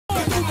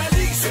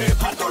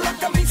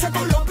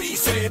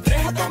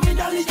ajedrez hasta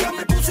mirar y ya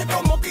me puse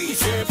como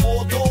quise.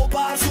 Foto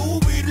para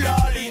subirla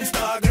al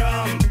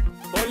Instagram.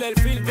 Ponle el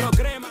filtro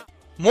crema.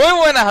 Muy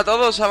buenas a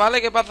todos,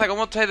 chavales, ¿qué pasa?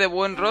 ¿Cómo estáis? ¿De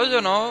buen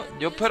rollo, no?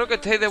 Yo espero que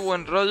estéis de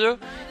buen rollo.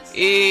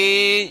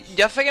 Y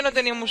ya sé que no he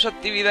tenido mucha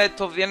actividad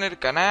estos días en el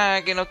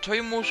canal, que no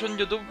estoy mucho en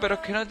YouTube, pero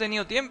es que no he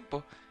tenido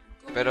tiempo.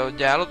 Pero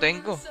ya lo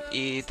tengo.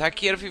 Y está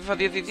aquí el FIFA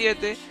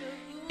 17.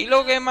 Y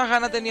lo que más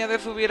ganas tenía de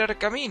subir era el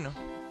Camino.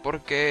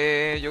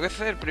 Porque, yo qué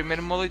sé, el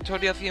primer modo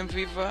historia así en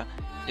FIFA,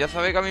 ya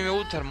sabéis que a mí me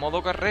gusta el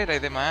modo carrera y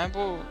demás,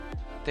 pues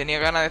tenía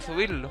ganas de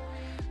subirlo.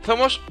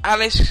 Somos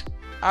Alex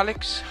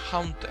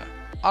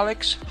Hunter.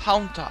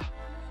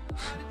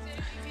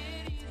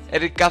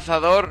 El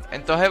cazador,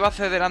 entonces va a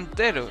ser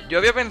delantero. Yo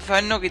había pensado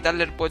en no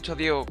quitarle el puesto a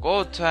Diego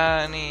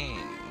Costa,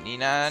 ni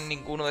nada,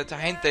 ninguno de esta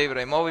gente,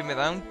 Ibrahimovic, me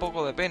da un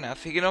poco de pena.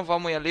 Así que nos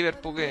vamos a ir al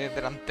Liverpool, que es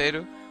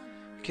delantero.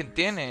 ¿Quién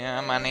tiene?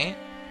 A Mané.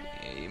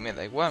 Y me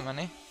da igual,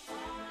 Mané.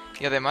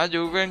 Y además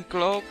Jürgen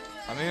Klopp,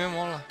 a mí me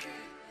mola.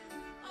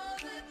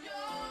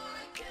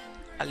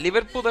 Al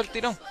Liverpool del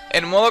tirón.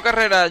 En modo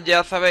carrera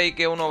ya sabéis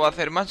que uno va a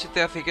hacer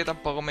Manchester, así que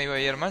tampoco me iba a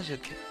ir al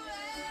Manchester.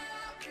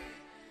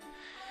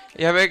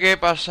 Y a ver qué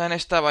pasa en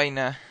esta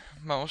vaina.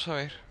 Vamos a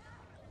ver.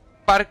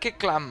 Parque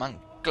Clapham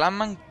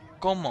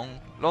Common,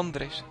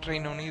 Londres,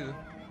 Reino Unido.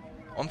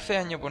 11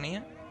 años ponía.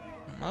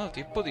 No me ha dado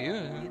tiempo, tío.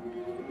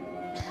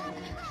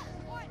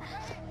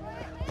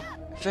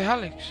 Ese es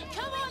Alex.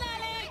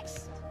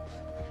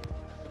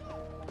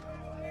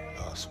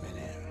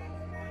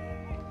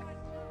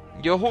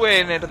 Yo jugué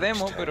en el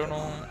demo, pero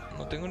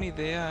no tengo ni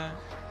idea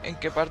en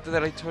qué parte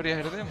de la historia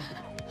es el demo.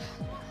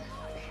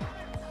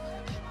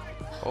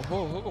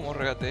 Ojo, ojo, como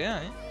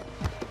regatea,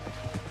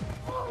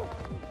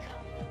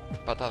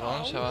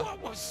 Patadón, chaval.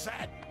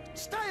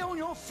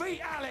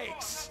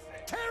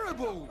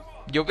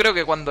 Yo creo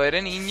que cuando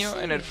eres niño,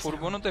 en el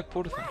fútbol no te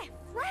expulsan.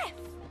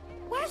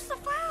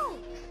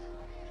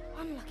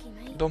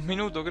 2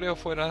 minutos, creo,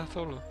 fuera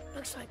solo.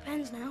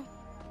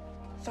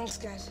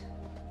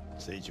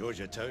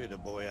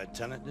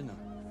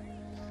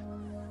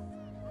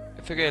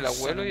 Este que es el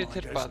abuelo y este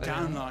el padre.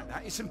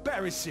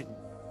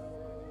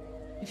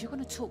 If you're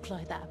going to talk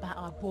like that about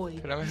our boy,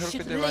 Será you mejor que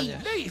should te leave.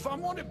 vayas. Leave, I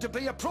want him to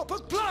be a proper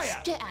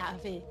player. Get out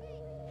of here.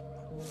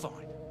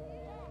 Fine,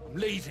 I'm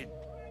leaving.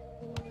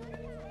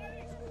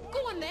 Go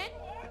on then.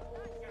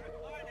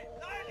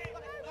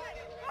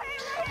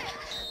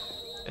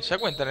 Esa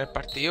cuenta en el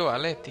partido,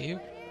 vale,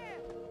 tío.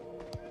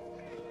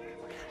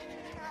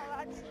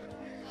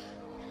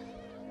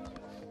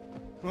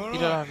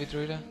 Ir al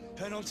árbitro, ir a...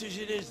 Penalties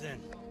it is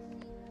then.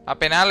 A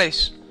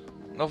penales.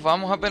 Nos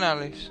vamos a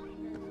penales.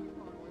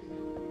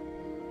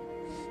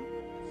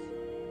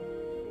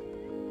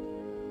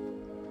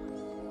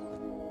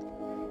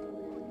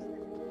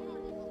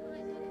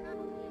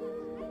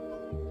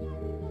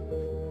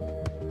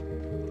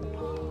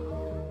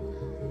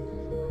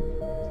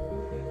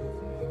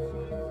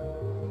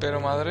 Pero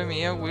madre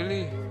mía,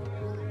 Willy.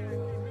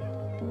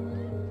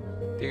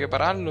 Tiene que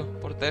pararlo,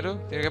 portero.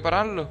 Tiene que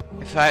pararlo.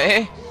 Esa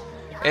es.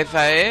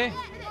 Esa es.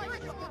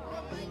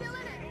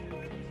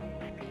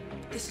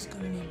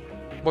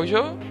 ¿Voy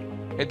yo?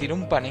 Le tiro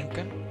un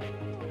panenca.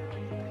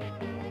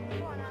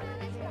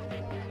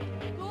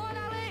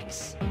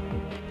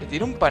 Le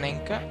tiro un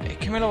panenca. Es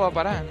que me lo va a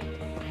parar.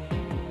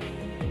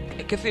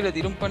 Es que si le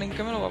tiro un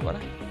panenca me lo va a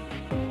parar.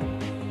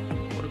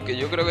 Porque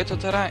yo creo que esto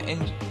estará en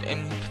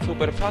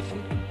súper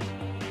fácil.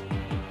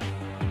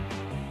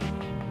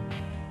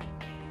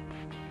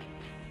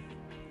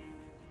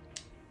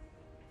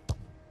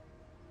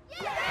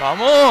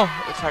 ¡Vamos!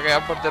 Se ha quedado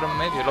el portero en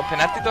medio. Los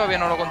penaltis todavía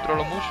no lo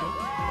controlo mucho.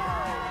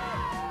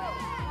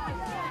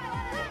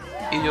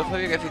 Y yo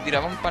sabía que si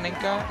tiraba un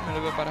panenca me lo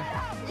iba a parar.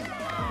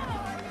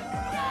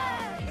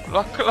 Lo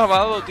has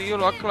clavado, tío,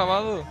 lo has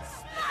clavado.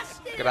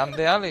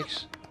 Grande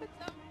Alex.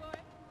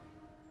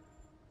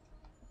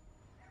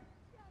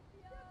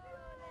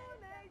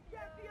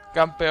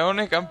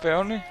 Campeones,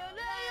 campeones.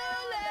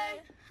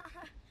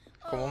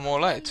 Cómo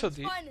mola esto,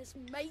 tío.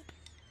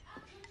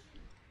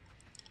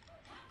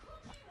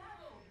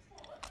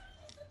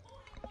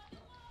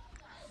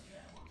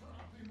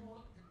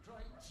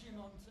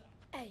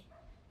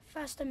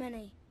 Faster,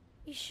 Manny.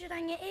 You should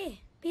hang it here.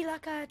 Be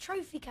like a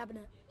trophy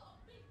cabinet.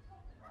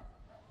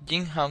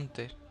 Jim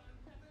Hunter.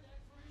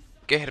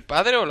 ¿Qué es el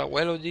padre o el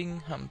abuelo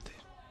Jim Hunter?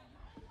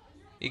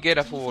 ¿Y qué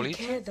era,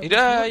 futbolista?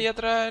 Mira ahí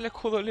atrás el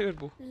escudo del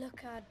Liverpool.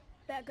 Look, I'd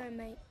better go,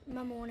 mate.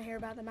 Mum will want to hear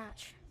about the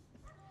match.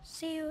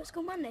 See you at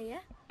school Monday,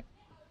 yeah?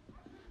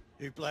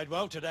 You played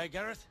well today,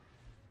 Gareth.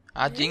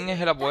 Ah, Jim es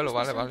el abuelo,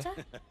 vale, vale.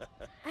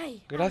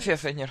 Hey,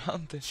 Gracias, señor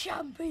Hunter.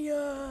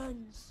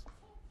 champions!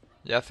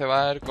 Ya se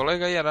va el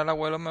colega y ahora el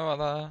abuelo me va a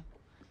dar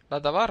la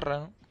tabarra,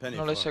 ¿no?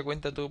 No le se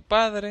cuenta a tu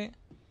padre.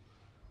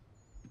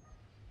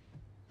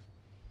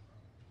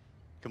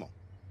 Come on.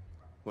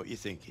 What you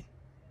thinking?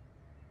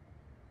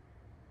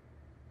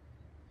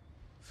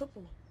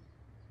 Football.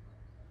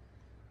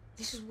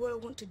 This is what I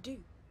want to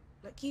do,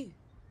 like you.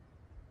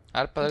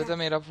 Ah, el padre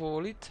también era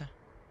futbolista.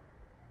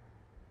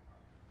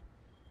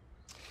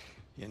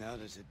 You know,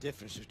 there's a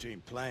difference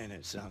between playing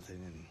at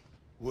something and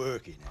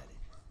working at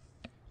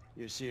it.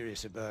 You're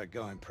serious about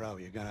going pro,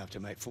 you're going to have to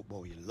make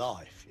football your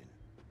life, you know.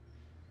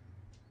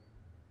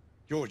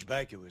 George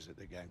Baker was at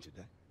the game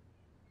today.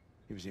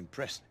 He was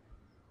impressed.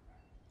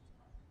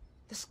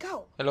 The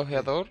scout. El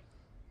ojeador.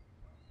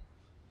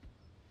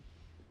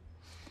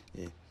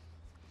 Yeah.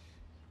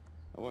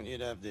 I want you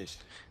to have this.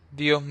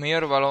 Dios mío,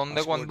 el balón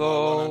de I scored my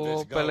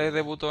cuando 100th Pelé goal,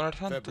 debutó en el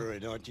Santos. February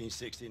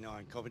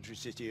 1969, Coventry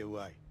City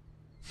away.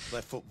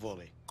 Left foot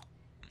volley.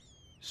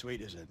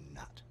 Sweet as a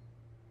nut.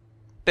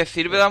 Te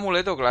sirve de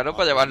amuleto, claro,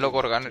 para llevarlo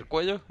colgado en el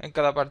cuello en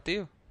cada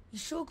partido. You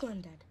sure,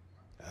 Granddad?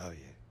 Oh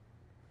yeah.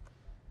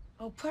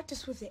 I'll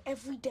practice with it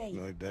every day.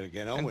 Well, we better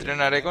get on with it.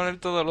 Entrenaré con él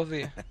todos los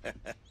días.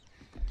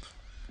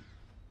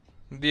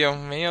 Dios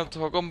mío,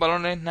 todo con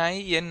balones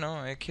Nike y él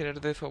no, es querer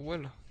de su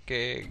abuelo.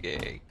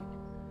 Que...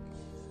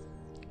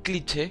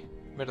 cliché,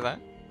 ¿verdad?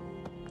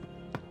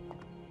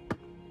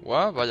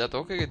 Guau, vaya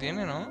toque que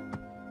tiene, ¿no?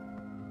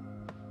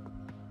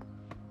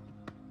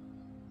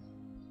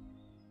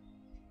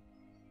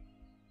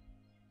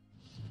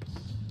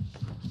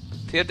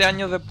 Siete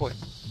años después.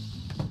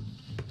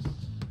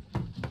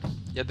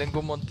 Ya tengo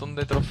un montón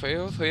de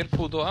trofeos, soy el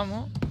puto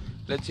amo.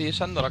 Le estoy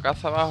echando la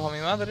caza abajo a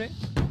mi madre.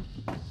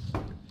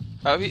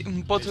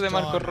 Un poste de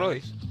Marcos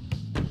Roy.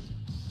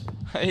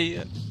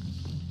 Ahí.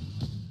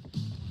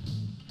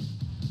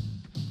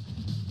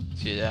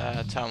 Sí,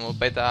 ya estamos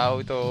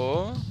petados y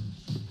todo.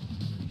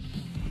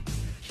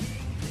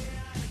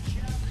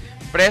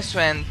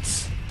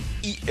 Presents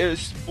EA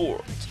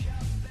Sports.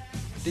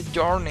 The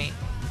Journey.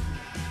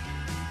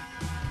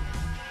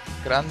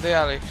 Grande,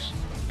 Alex.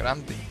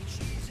 Grande.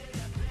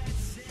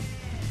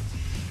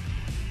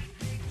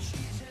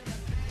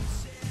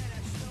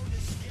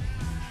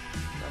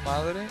 La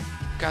madre.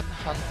 Cat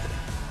Hunter.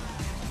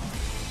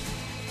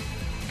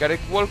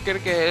 Gareth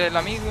Walker, que es el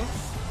amigo.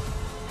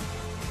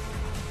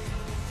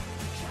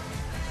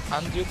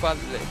 Andrew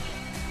Butler.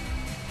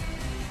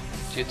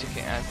 Sí, este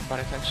que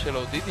parece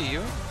Ancelotti,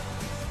 tío.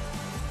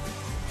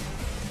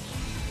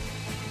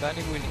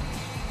 Danny Williams.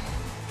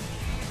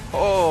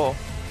 Oh.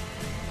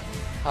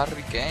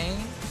 Harry Kane.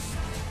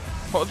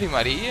 Oh, Di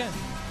María.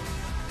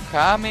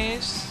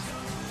 James.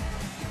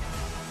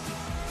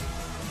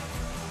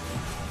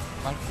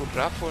 Marcus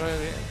Rashford.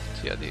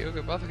 Hostia, tío,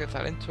 ¿qué pasa? Que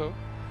salen todos.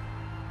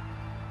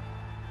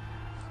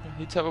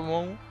 Aquí está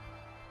Pomón.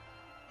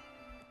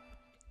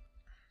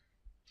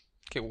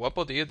 Qué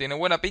guapo, tío. Tiene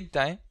buena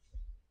pinta, ¿eh?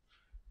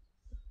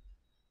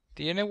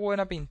 Tiene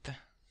buena pinta.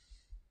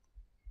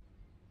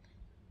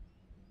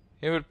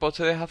 Y el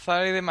poste de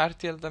Hazard y de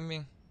Martial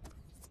también.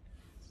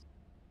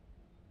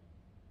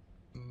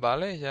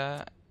 Vale,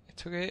 ya...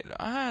 ¿Esto qué es?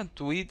 Ah,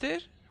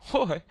 Twitter.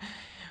 Joder.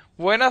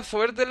 Buena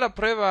suerte en la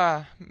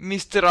prueba,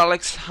 Mr.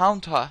 Alex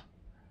Hunter.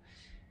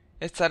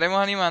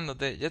 Estaremos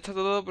animándote. Ya está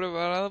todo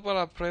preparado para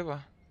la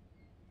prueba.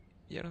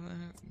 Y ahora...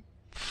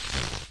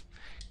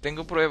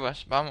 Tengo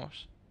pruebas,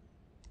 vamos.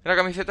 La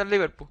camiseta del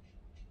Liverpool.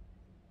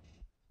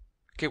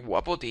 Qué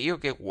guapo, tío,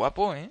 qué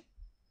guapo, ¿eh?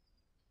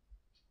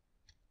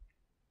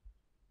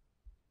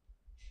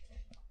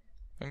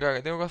 Venga,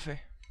 ¿qué tengo que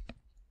hacer?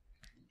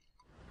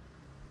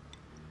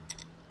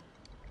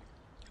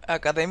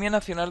 Academia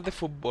Nacional de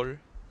Fútbol.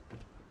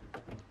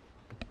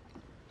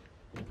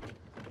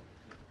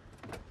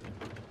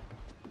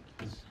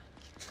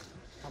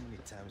 How many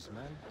times,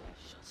 man?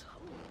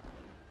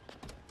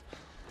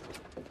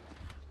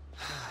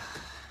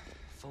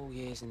 4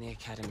 years in the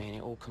academy and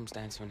it all comes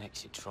down to an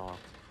exit trial.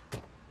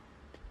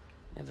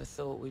 Never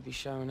thought we'd be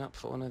showing up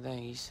for one of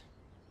these.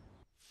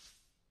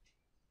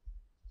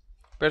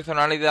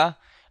 Personalidad.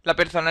 La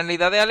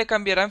personalidad de Ale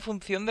cambiará en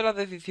función de las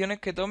decisiones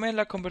que tomes en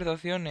las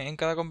conversaciones. En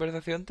cada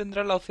conversación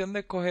tendrás la opción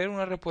de escoger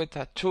una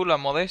respuesta chula,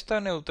 modesta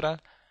o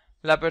neutral.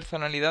 La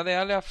personalidad de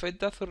Ale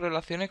afecta a sus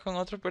relaciones con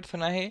otros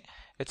personajes.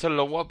 Esto es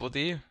lo guapo,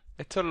 tío.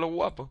 Esto es lo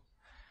guapo.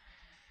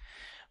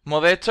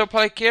 Modesto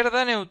para la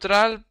izquierda,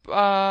 neutral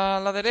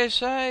a la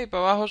derecha y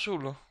para abajo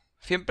chulo.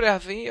 ¿Siempre es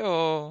así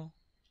o...?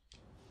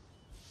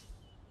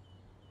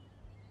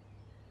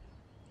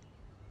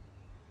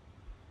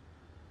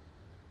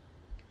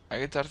 Hay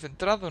que estar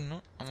centrados,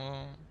 ¿no?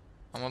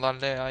 Vamos a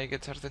darle a hay que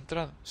estar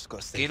centrados. Just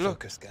gotta stay Kilo.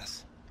 focused,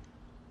 guys.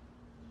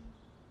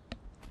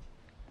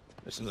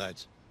 Listen,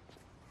 lads.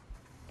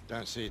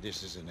 Don't see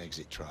this as an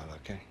exit trial,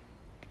 okay?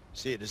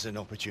 See it as an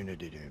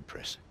opportunity to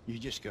impress. You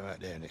just go out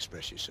there and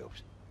express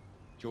yourselves.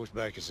 George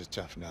Baker's a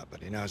tough nut,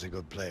 but he knows a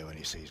good player when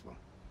he sees one.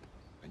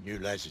 And you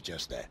lads are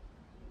just that.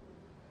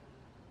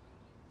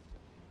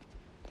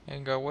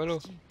 Venga,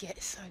 abuelo. You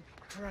get so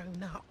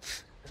grown up.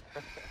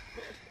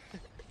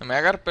 No me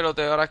hagas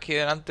peloteo ahora aquí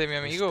delante de mi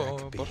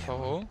amigo, por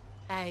favor.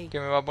 Hey, Que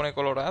me va a poner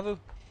colorado.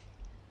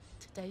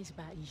 today's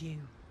about you,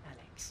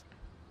 Alex.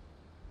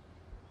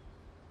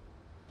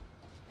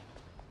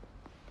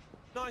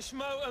 Nice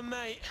motor,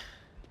 mate.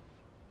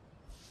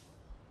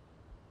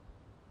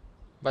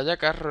 Vaya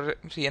carro,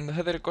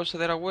 riéndose del coche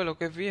del abuelo,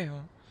 que es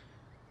viejo.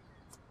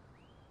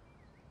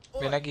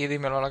 Ven aquí y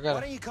dímelo a la Why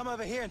cara. don't you come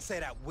over here and say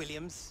that,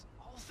 Williams?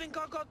 I think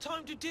I got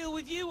time to deal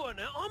with you on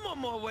it. I'm on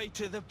my way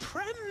to the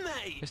Prem,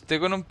 mate. Estoy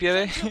con un pie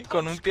de,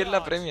 con un pie en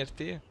la Premier,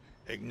 tío.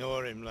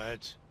 Ignore him,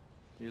 lads.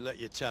 You let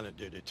your talent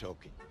do the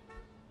talking.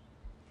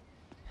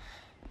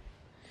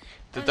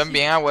 Tú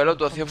también, abuelo,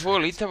 tú hacías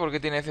futbolista, ¿por qué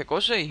tienes ese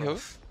cosa, hijo?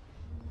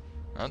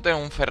 No, tengo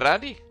un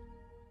Ferrari.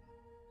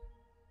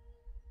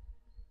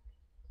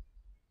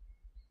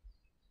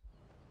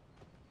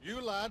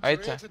 Ahí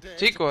está.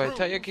 Chicos,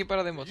 estáis aquí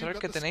para demostrar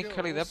que tenéis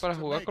calidad para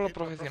jugar con los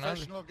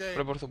profesionales.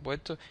 Pero por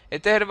supuesto,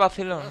 este es el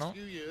vacilón, ¿no?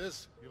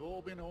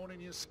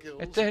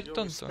 Este es el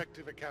tonto.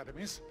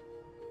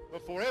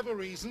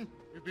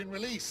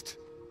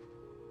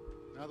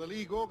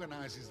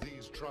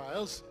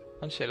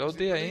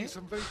 Ancelotti ahí.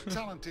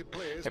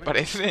 ¿Te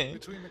parece?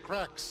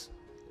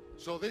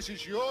 So this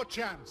is your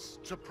chance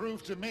to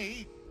prove to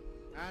me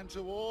and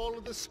to all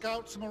of the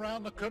scouts from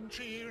around the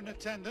country here in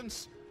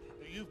attendance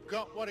that you've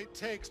got what it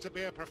takes to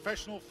be a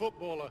professional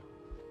footballer.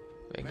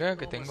 Venga,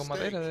 que tengo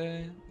madera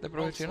de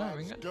profesional,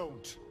 venga.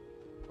 Don't.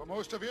 For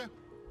most of you,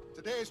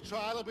 today's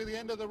trial will be the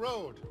end of the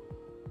road.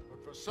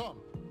 But for some,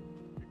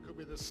 it could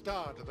be the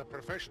start of the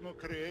professional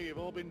career you've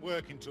all been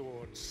working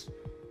towards.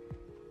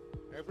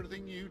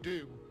 Everything you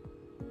do,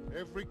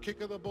 every kick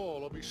of the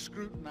ball will be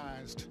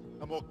scrutinized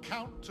and will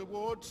count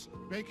towards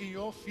making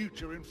your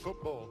future in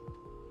football.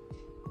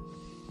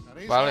 And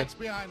these lads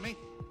behind me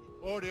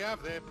already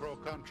have their pro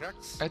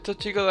contracts. Estos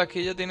chicos de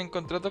aquí ya tienen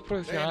contratos They know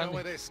profesionales.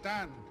 where they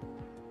stand.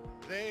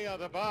 They are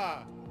the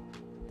bar.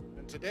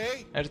 And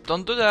today, El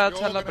tonto ya you're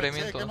está en la gonna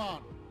premia take 'em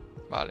entonces.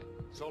 on. Vale.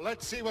 So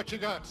let's see what you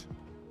got.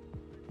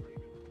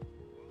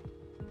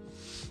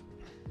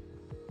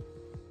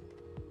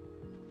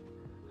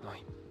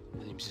 Right,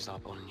 Williams is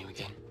up on you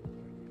again.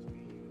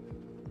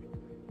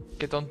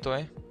 Qué tonto,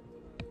 ¿eh?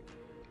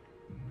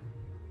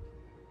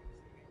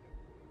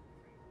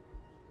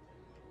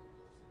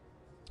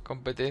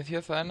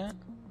 Competencia sana.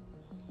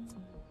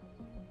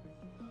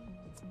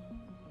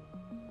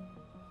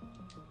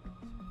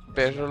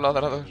 Perro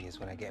ladrador. Is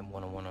when I get him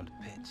one-on-one on the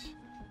pitch.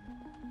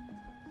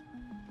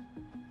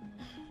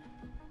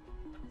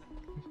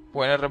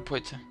 Buena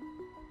respuesta.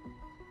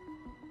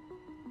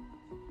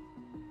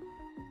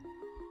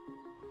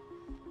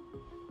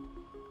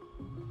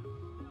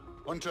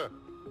 Hunter.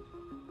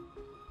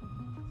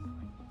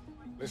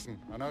 Listen,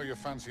 I know you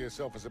fancy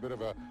yourself as a bit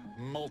of a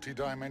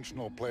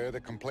multi-dimensional player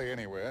that can play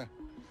anywhere.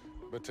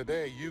 But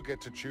today you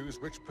get to choose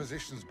which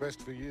position's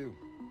best for you.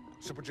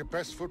 So put your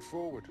best foot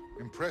forward.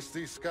 Impress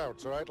these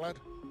scouts, all right, lad?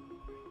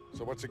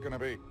 So what's it gonna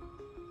be?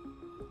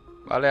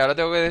 Vale, ahora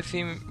tengo que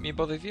decir mi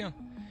posición.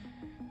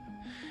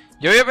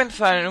 Yo voy a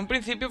pensar en un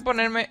principio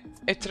ponerme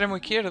extremo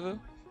izquierdo,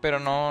 pero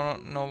no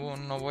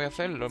voy a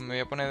hacerlo, me voy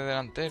a poner de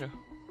delantero.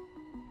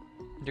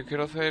 Yo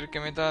quiero ser que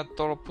meta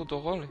todos los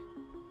putos goles.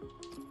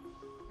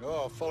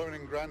 Oh, following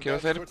in Granddad's Quiero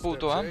ser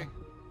puto footsteps, amo.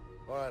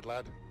 eh? All right,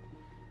 lad.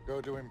 Go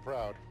do him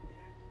proud.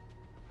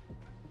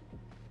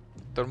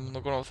 Todo el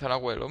mundo conoce al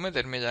abuelo,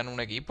 meterme ya en un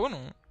equipo, ¿no?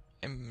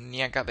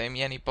 Ni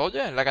academia ni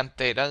polla, en la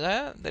cantera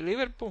ya de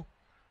Liverpool.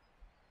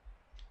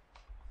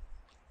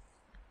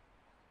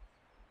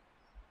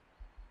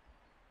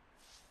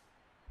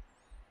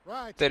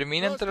 Right.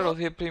 Termina no entre stop. los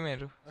 10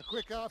 primeros. A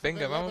quick half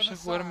Venga, of vamos 11 a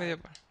jugar aside. media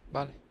par.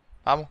 Vale,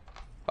 vamos,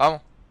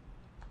 vamos.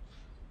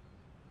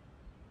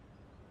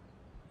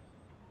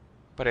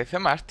 Parece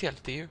Martial,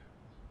 tío.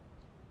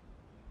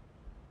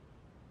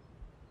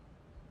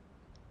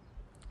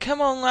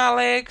 Come on,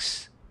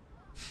 Alex.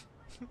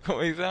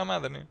 Como dice la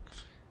madre.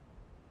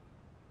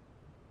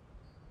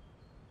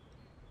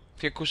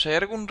 Si escucháis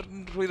algún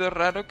ruido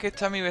raro, es que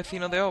está mi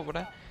vecino de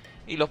obra.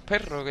 Y los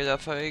perros, que ya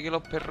sabéis que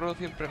los perros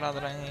siempre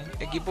ladran.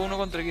 Equipo 1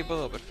 contra equipo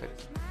 2,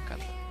 perfecto. Me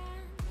encanta.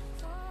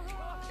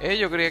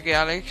 Yo creía que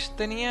Alex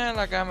tenía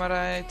la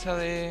cámara esta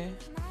de...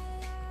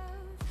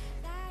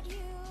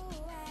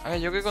 A ver,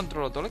 ¿yo que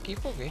controlo todo el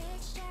equipo o qué?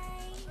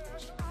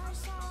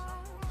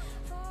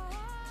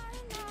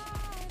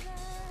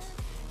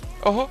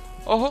 ¡Ojo!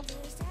 ¡Ojo!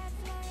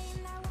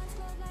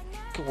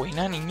 ¡Qué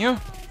buena, niño!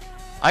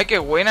 ¡Ay, qué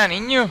buena,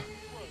 niño!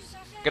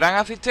 Gran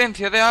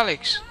asistencia de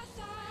Alex.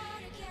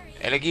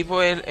 El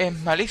equipo es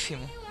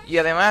malísimo. Y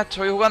además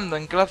estoy jugando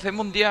en clase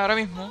mundial ahora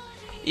mismo.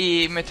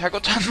 Y me está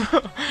costando...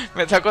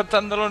 me está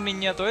costando los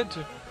niñatos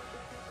esto.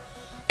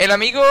 El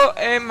amigo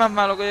es más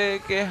malo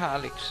que es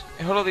Alex.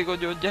 Eso lo digo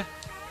yo ya.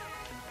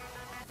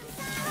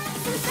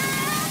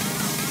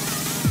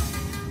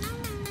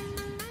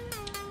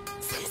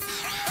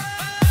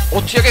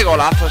 ¡Hostia, qué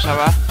golazo esa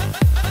va!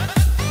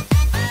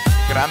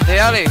 ¡Grande,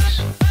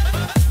 Alex!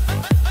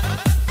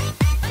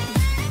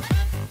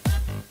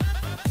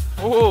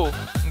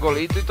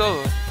 Golito y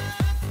todo.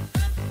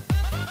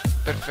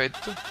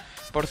 Perfecto.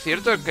 Por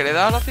cierto, el que le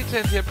daba la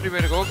asistencia al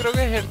primer gol creo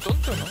que es el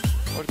tonto, ¿no?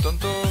 O el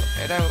tonto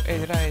era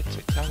este.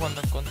 Está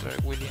jugando en contra de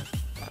William.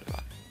 Vale,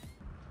 vale.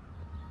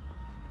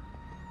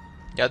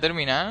 ¿Ya ha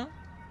terminado?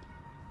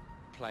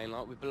 Playing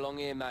like we belong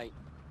here, mate.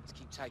 Let's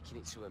keep taking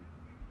it to him.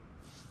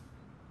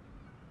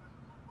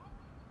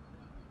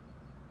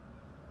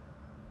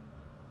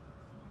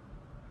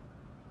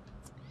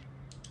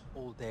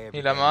 All day, Ni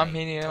every la day, más mate.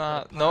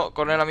 mínima... Top of the No, pile.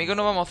 con el amigo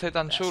no vamos a hacer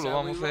tan That's chulo. how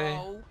Vamos a we hacer...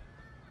 roll.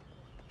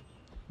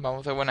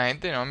 Vamos a ser buena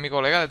gente. No es mi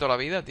colega de toda la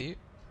vida, tío.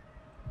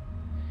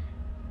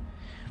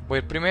 Voy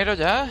el primero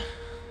ya.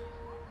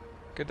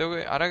 Que tengo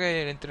que... Ahora que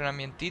hay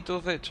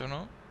entrenamientitos, de hecho,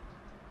 ¿no?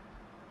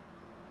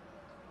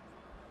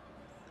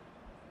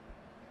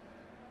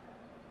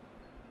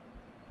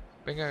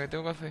 Venga, ¿qué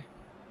tengo que hacer?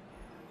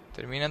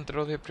 Termina entre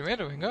los 10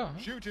 primeros, venga.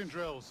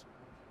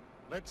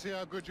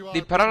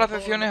 Dispara las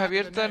secciones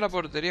abiertas de la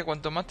portería.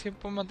 Cuanto más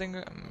tiempo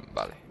mantenga...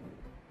 Vale.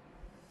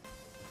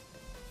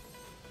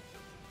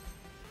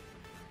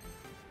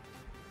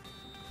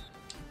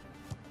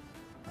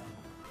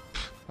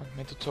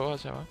 Meto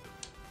todas, chaval.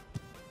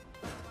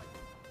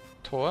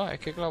 Todas, es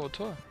que clavo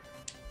todas.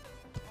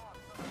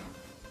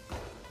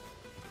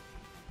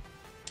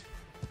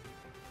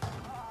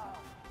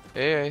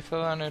 Eso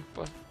dan el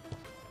pas.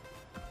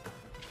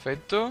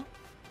 Perfecto.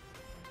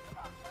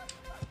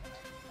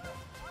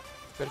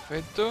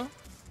 Perfecto.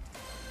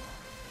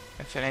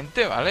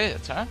 Excelente, vale, ya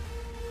está.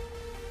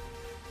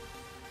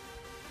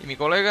 Y mi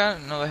colega,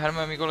 no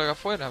dejarme a mi colega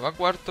fuera. Va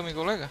cuarto mi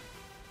colega.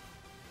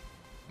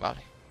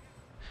 Vale.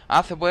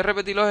 Ah, ¿se puede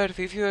repetir los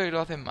ejercicios y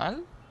lo hacen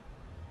mal?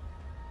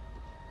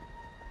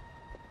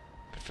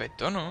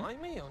 Perfecto, ¿no?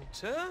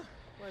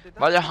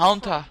 Vaya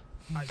Hunter.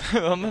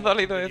 ¿De dónde ha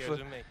salido eso?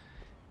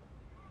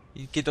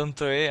 Y qué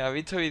tonto es. ¿Has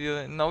visto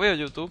vídeos de...? No veo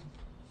YouTube.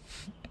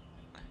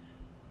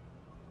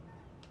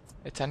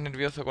 Estás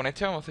nervioso con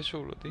este, vamos a hacer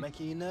chulo, tío.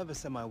 Making you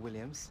nervous, am I,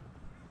 Williams?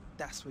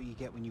 That's what you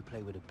get when you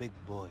play with the big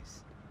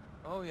boys.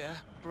 Oh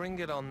yeah, bring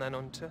it on then,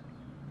 Hunter.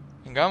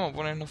 Venga, vamos a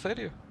ponernos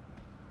serios.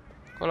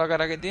 Con la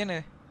cara que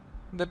tiene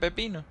de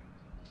pepino.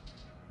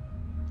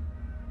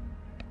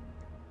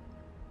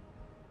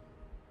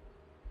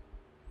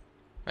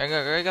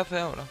 Venga, ¿qué hay que hacer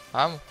ahora?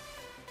 Vamos.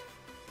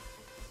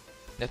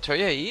 Ya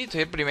estoy ahí,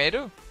 estoy el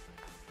primero.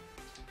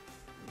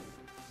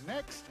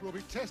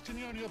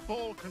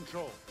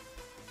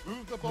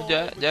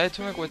 Ya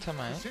esto me cuesta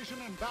más, ¿eh?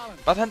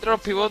 Pasa entre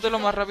los pivotes lo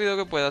más rápido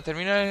que puedas.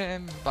 Termina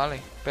en...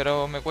 Vale,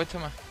 pero me cuesta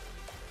más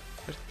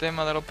el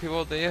tema de los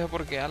pivotes y eso,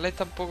 porque Alex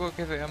tampoco es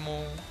que sea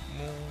muy...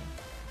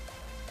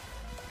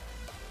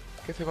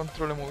 que se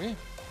controle muy bien.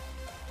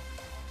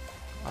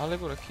 Vale,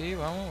 por aquí,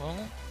 vamos,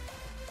 vamos.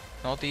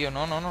 No, tío,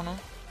 no.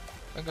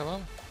 Venga,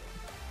 vamos.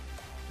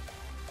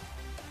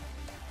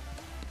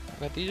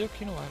 Gatillo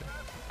aquí no vale.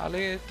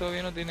 Alex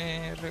todavía no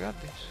tiene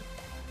regates.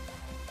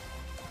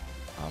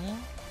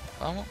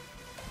 Vamos.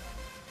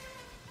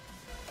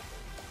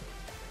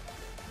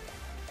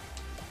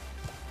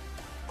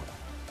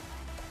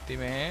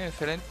 Dime,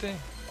 excelente.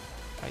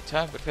 Ahí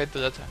está, perfecto,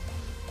 ya está.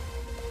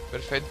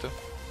 Perfecto.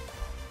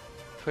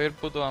 Soy el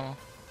puto amo.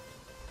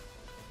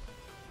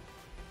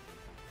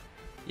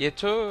 ¿Y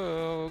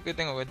esto qué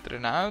tengo que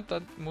entrenar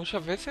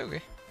muchas veces o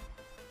qué?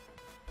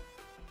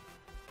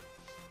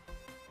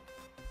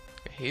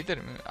 ¿Qué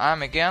hitter? Ah,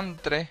 me quedan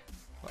 3.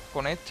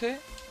 Con este,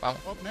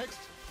 vamos.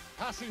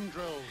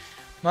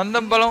 Manda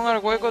un balón al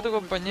hueco a tu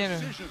compañero.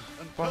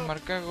 Por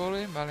marcar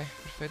goles, vale,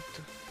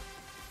 perfecto.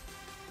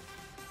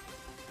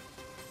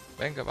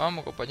 Venga,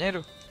 vamos,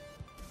 compañero.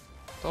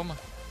 Toma.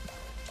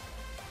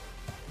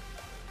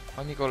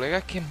 A mi colega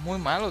es que es muy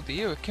malo,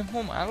 tío. Es que es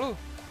muy malo.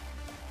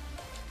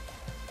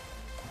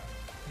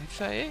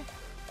 Esa es.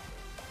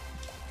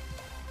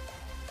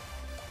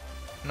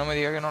 No me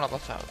diga que no la ha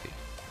pasado, tío.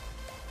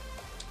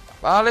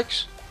 Va,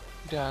 Alex.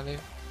 Mira,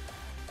 Alex.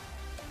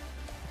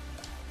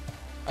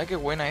 Ay, qué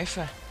buena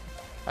esa.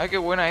 Ay, qué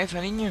buena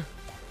esa, niño.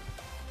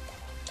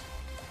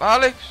 Va,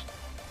 Alex.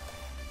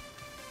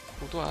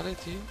 Puto Alex,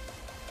 tío.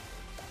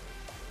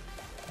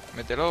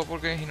 Mételo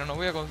porque si no, no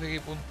voy a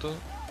conseguir puntos.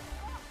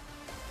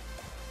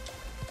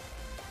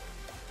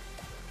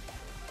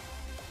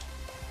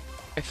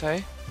 Esa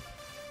es.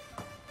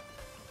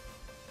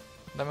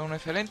 Dame un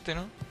excelente,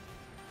 ¿no?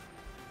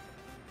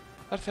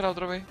 Dársela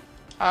otra vez.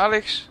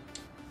 Alex.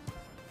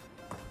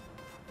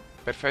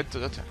 Perfecto,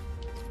 ya está.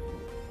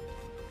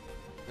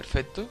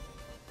 Perfecto.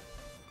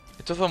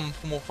 Estos son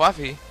muy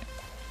fáciles.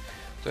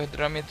 Estos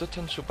entrenamientos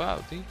están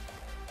chupados, tío.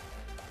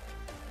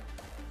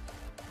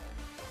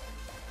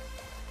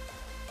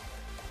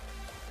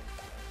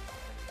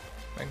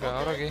 Venga,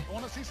 ¿ahora qué?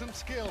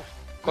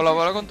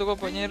 Colabora con tu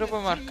compañero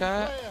para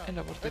marcar en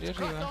la portería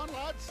rival.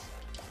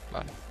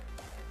 Vale.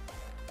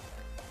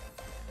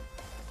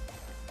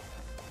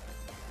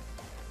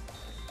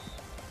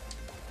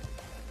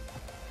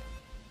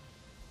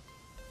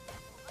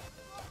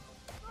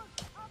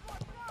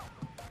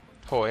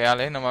 Joder,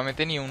 Ale, no me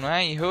mete ni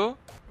una, hijo.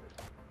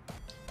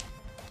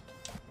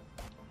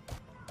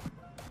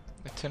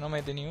 Este no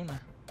mete ni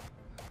una.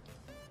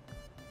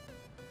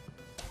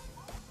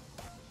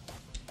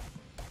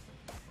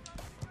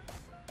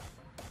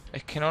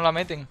 Es que no la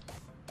meten.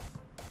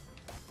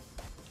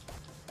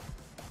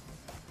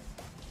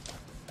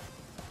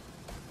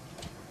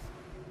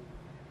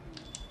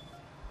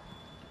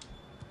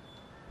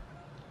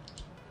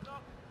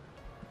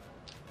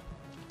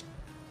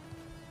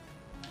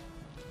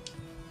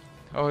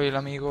 Oh, el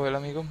amigo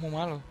es muy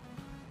malo.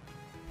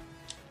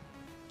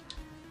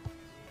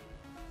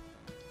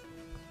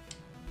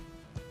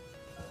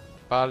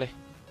 Vale.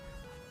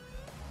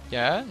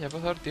 Ya ha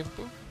pasado el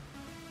tiempo.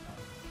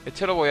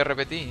 Este lo voy a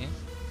repetir, ¿eh?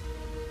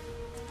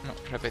 No,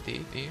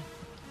 repetir, tío.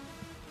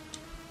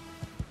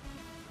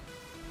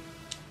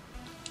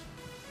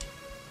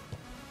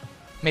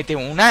 Mete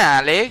una,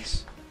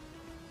 Alex.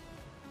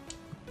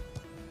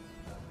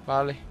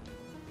 Vale.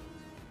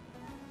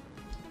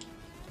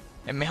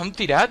 Es mejor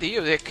tirar,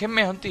 tío. Es que es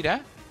mejor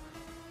tirar.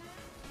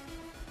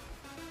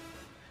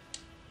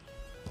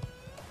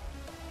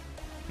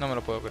 No me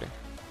lo puedo creer.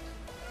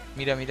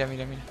 Mira, mira,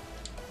 mira, mira.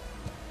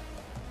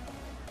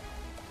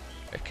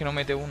 Es que no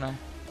mete una.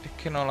 Es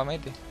que no la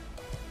mete.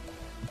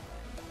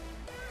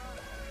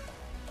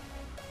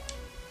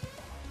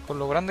 Con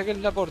lo grande que es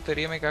la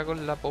portería me cago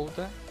en la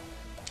puta.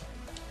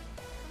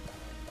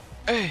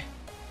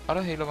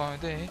 Ahora sí lo va a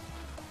meter,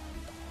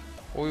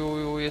 Uy,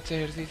 uy, uy,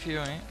 este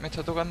ejercicio, me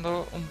está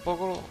tocando un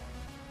poco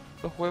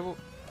los huevos.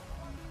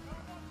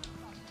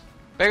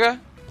 Pega.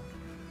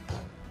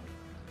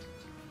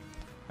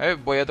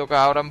 Voy a tocar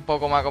ahora un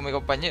poco más con mi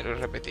compañero.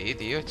 Repetir,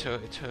 tío, esto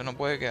no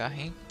puede quedar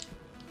así.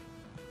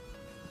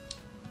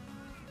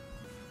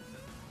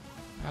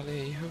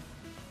 Vale, hijo.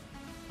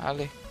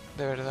 Vale,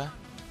 de verdad.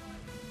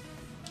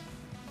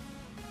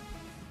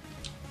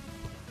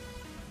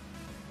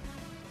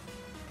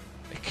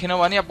 Es que no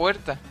va ni a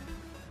puerta.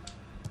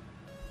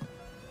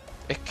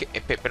 Es que...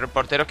 ¿Pero el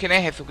portero quién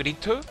es?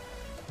 ¿Jesucristo?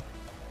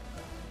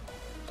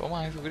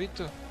 Toma,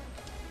 Jesucristo.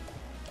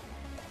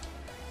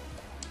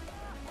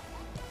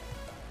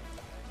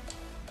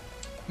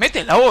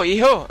 ¡Mételo,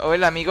 hijo! O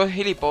el amigo es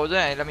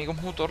gilipollas. El amigo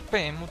es muy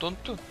torpe, es muy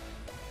tonto.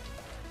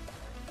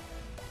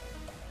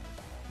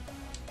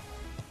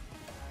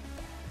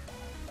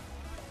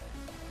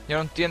 Yo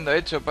no entiendo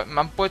esto.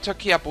 Me han puesto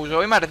aquí a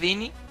Puyol y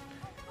Mardini.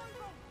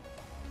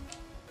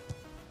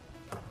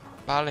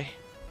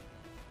 Vale.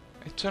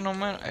 Esto no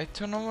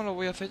me lo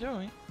voy a hacer yo,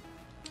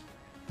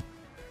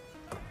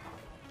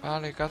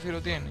 Vale, casi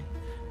lo tiene.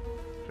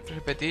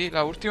 Repetir,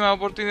 la última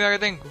oportunidad que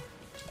tengo.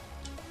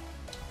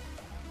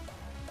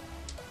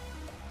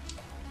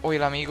 Uy,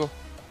 el amigo.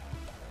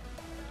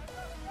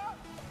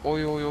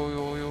 Uy, uy, uy,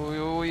 uy, uy,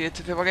 uy.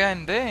 Este se va a quedar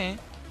en D,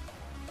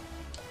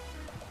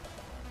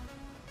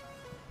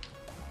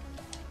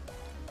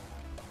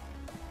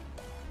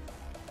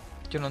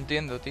 Yo no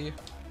entiendo, tío.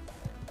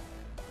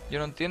 Yo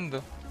no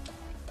entiendo.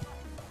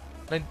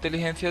 La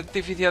inteligencia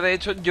artificial, de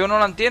hecho, yo no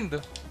la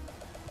entiendo.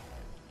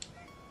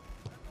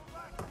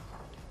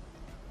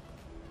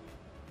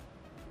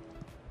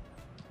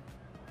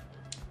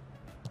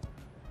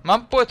 Me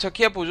han puesto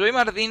aquí a Puyol y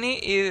Mardini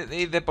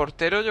y de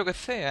portero, yo que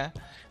sé,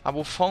 a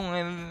Buffon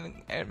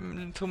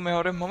en sus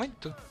mejores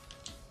momentos.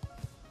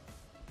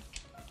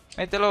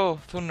 Mételo,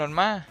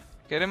 subnormal,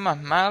 que eres más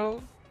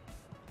malo.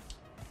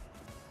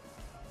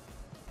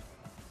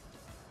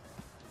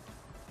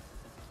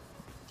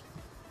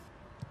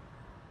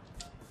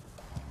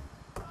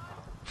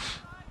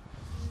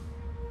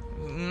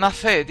 No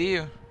sé,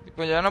 tío.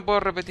 Pues ya no puedo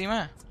repetir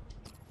más.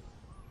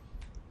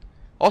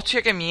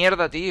 Hostia, qué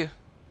mierda, tío.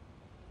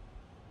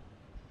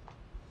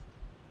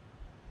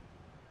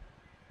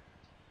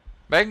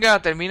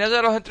 Venga, termina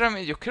ya los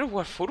entrenamientos. Yo quiero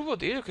jugar fútbol,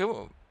 tío.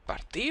 Quiero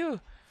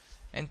partido.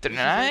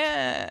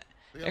 Entrenar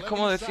es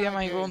como decía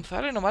Mike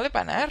González. No vale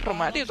para nada.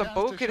 Romario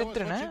tampoco quiere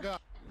entrenar.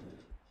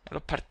 En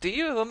los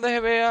partidos, ¿dónde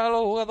se ve a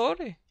los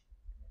jugadores?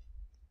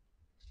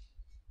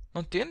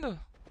 No entiendo.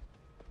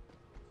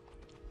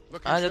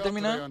 Ah, ya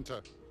terminó.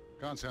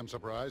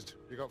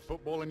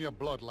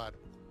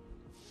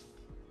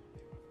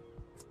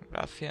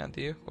 Gracias,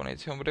 tío. Con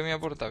este hombre me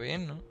aporta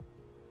bien, ¿no?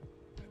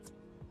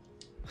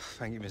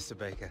 Thank you, Mr.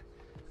 Baker.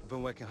 I've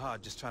been working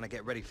hard just trying to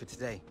get ready for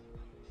today.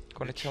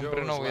 Con este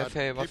hombre no voy a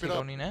hacer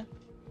vacilón ni nada.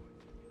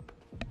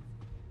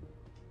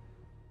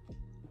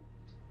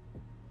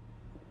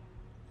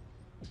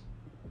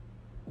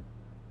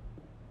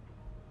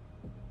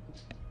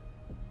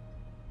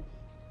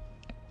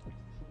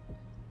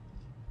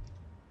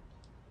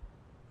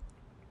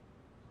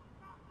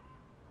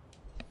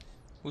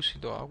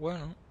 Usito agua,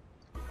 ¿no?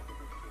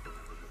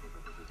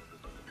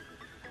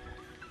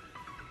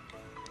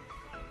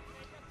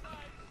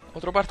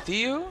 ¿Otro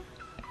partido?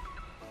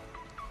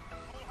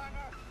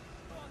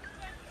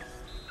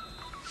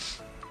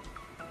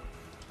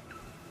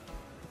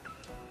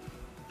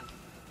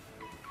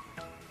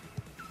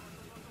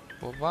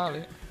 Pues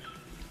vale.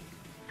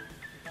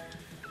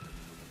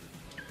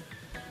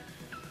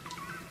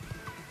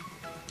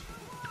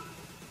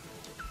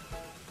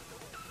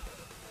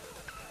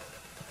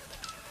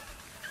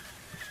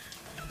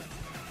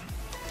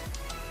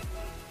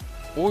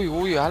 Uy,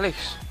 uy, Alex.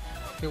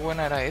 Qué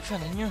buena era esa,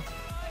 niño.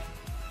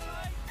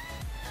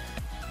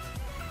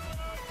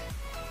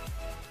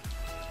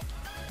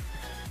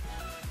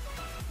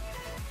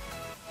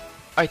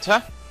 Ahí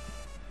está.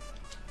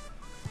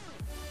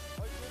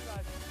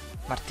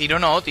 Martiro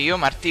no, tío.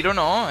 Martiro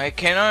no. Es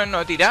que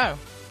no he tirado.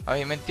 A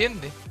ver, ¿me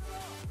entiende?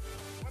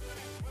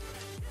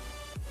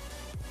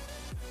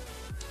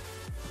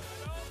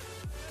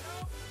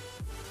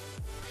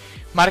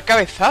 Mar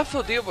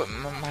cabezazo, tío. Pues,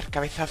 ¿mar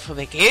cabezazo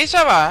de qué,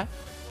 chaval?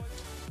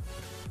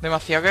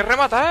 Demasiado que he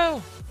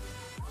rematado.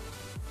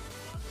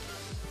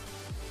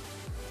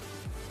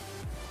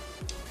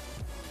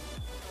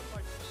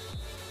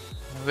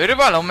 Mueve el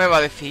balón, me va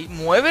a decir.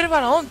 Mueve el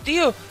balón,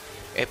 tío.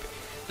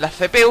 La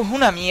CPU es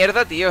una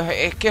mierda, tío.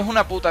 Es que es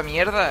una puta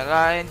mierda.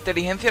 La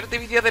inteligencia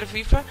artificial del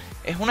FIFA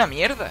es una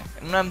mierda.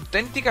 Una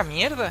auténtica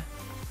mierda.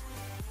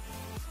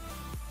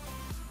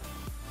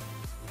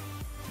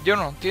 Yo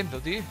no lo entiendo,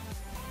 tío.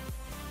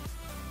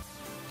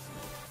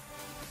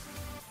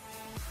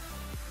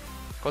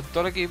 Con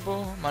todo el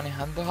equipo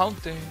manejando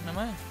Haunted, nada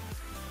más.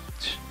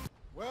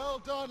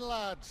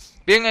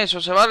 Bien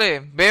eso, se vale.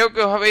 Veo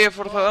que os habéis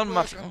esforzado al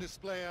máximo.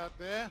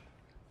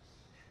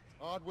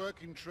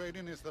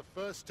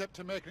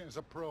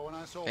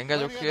 Venga,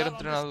 yo quiero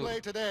entrenador.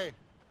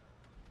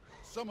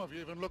 Some of you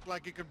even look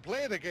like you can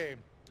play the game.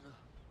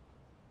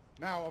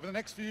 Now, over the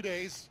next few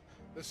days,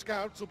 the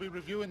scouts will be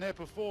reviewing their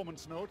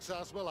performance notes,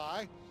 as will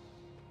I.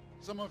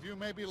 Some of you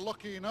may be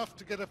lucky enough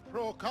to get a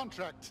pro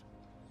contract.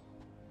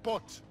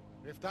 But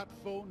if that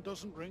phone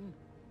doesn't ring,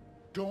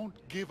 don't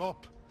give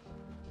up.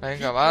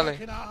 Venga, vale. Keep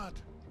working hard.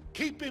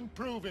 Keep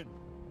improving.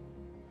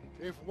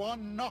 If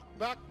one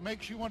knockback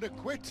makes you want to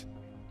quit,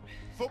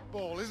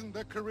 football isn't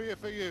the career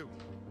for you.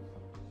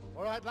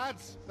 All right,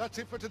 lads, that's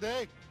it for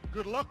today.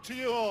 Good luck to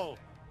you all.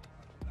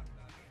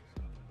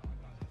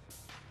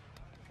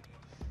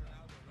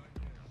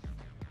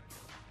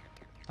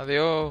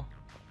 Adiós.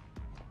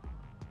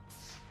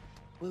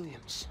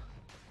 Williams.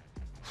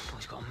 Oh,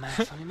 he's got a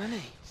mad funny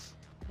money.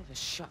 Never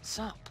shuts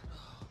up.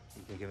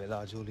 You can give it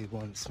large all he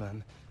wants,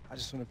 man. I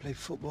just want to play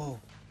football.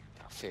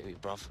 I feel you,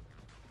 bruv.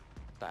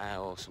 But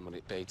how awesome would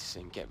it be to see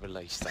him get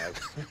released, though?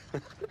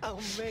 Oh,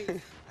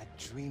 mate. I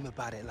dream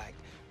about it like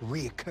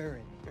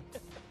reoccurring.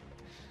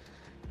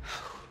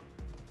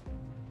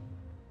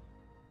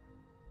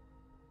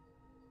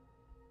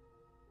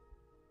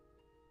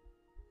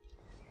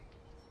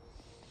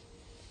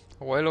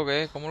 Abuelo,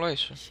 ¿qué? ¿Cómo lo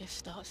hizo? Shift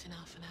starts in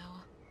half an hour.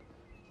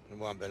 It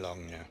won't be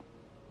long now.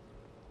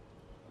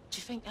 Do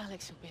you think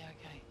Alex will be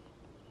okay?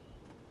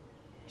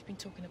 He's been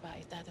talking about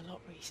his dad a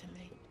lot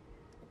recently.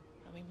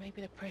 I mean,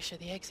 maybe the pressure of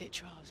the exit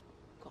trials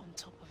got on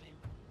top of him.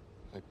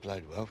 They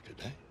played well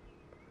today.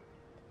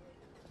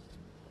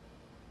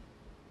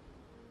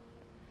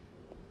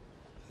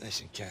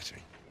 Listen,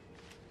 Catherine.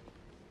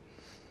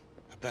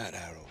 About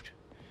Harold.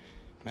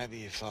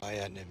 Maybe if I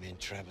hadn't been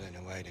travelling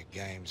away to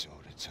games all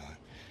the time.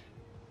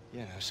 You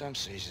know, some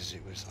seasons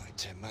it was like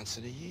 10 months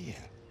of the year.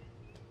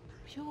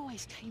 You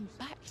always came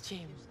back,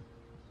 Jim.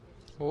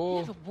 Oh.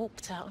 You never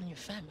walked out on your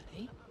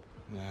family.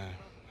 No,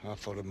 I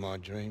followed my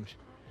dreams.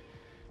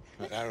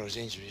 But Harold's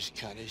injuries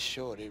cut it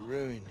short, it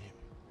ruined him.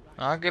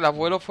 Ah, que el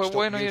abuelo fue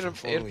bueno y el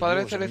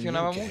padre se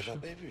lesionaba mucho.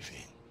 And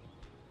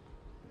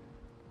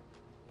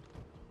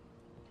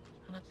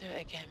I'll do it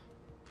again.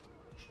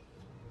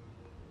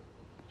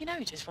 You know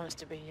he just wants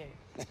to be you.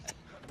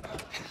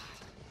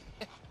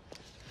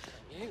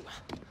 You?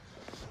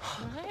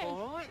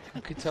 All right.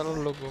 Aquí están los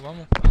locos,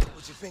 vamos.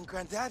 What do you think,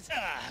 Granddad?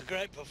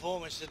 Great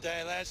performance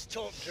today, lads.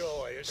 Top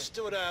draw. You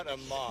stood out a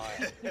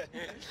mile.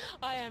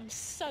 I am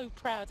so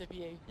proud of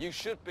you. You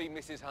should be,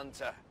 Mrs.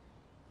 Hunter.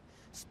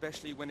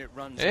 Especially when it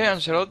runs.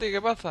 Ancelotti,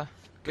 ¿qué pasa?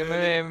 Que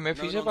me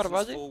fiche para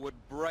Valle.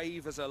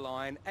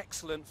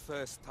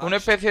 Una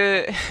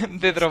especie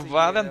de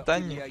Drogba de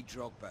antaño.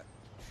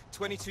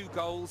 22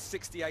 goals,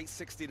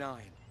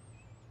 68-69.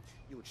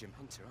 You're Jim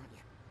Hunter, aren't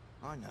you?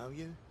 I know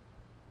you.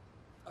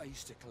 I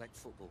used to collect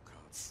football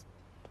cards.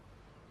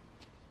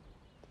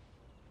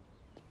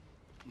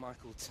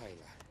 Michael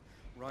Taylor,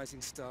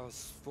 Rising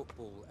Stars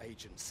Football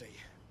Agency.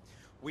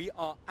 We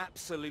are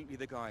absolutely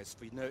the guys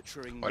for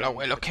nurturing. Hola,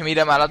 abuelo, es que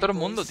mira mal a todo el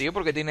mundo, tío,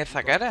 porque tiene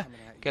esa cara.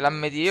 Que le han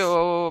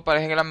metido,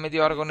 parece que le han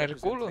metido algo en el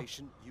culo.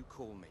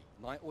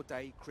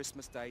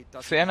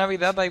 Sea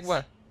Navidad, da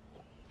igual.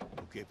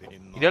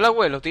 Mira el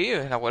abuelo,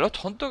 tío, el abuelo es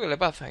tonto, ¿qué le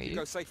pasa aquí?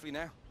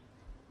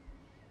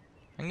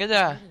 Venga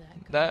ya,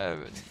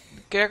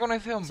 queda con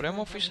ese hombre,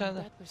 hemos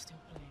fichado.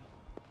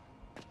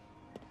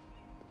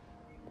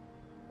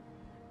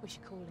 We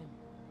should call him.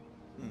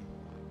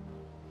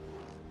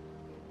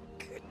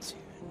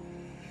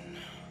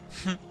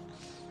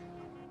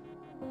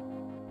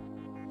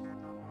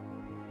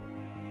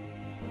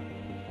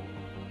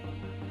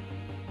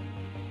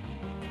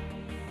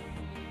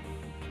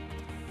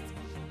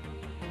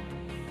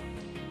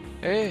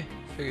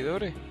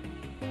 Seguidores.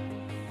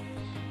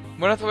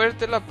 Buena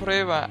suerte en las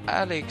pruebas,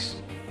 Alex.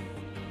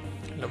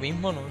 Lo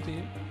mismo, ¿no,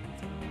 tío?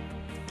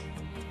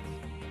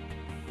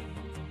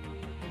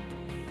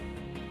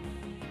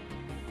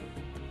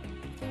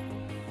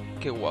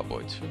 Qué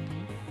guapo hecho, tío.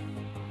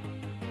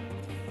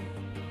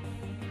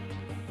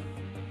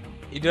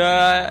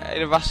 Mira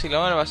el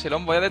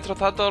vacilón. Voy a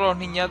destrozar a todos los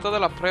niñatos de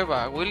las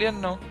pruebas. A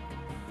William no.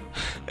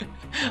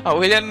 A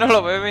William no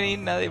lo ve venir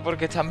nadie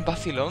porque está en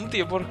vacilón,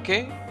 tío. ¿Por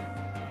qué?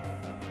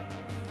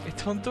 ¿Es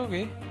tonto o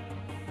qué?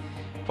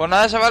 Pues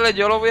nada, chavales,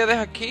 yo lo voy a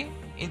dejar aquí.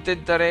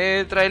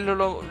 Intentaré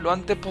traerlo lo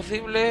antes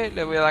posible.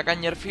 Le voy a dar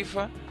caña al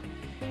FIFA.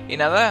 Y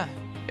nada,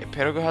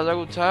 espero que os haya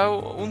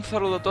gustado. Un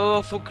saludo a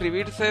todos.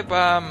 Suscribirse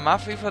para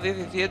más FIFA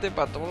 17.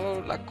 Para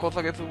todas las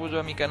cosas que subo yo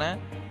a mi canal.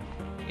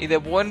 Y de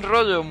buen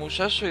rollo,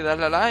 muchachos. Y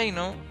darle a like,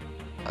 ¿no?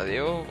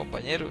 Adiós,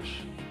 compañeros.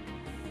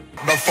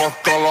 The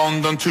fuck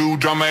London to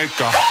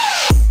Jamaica.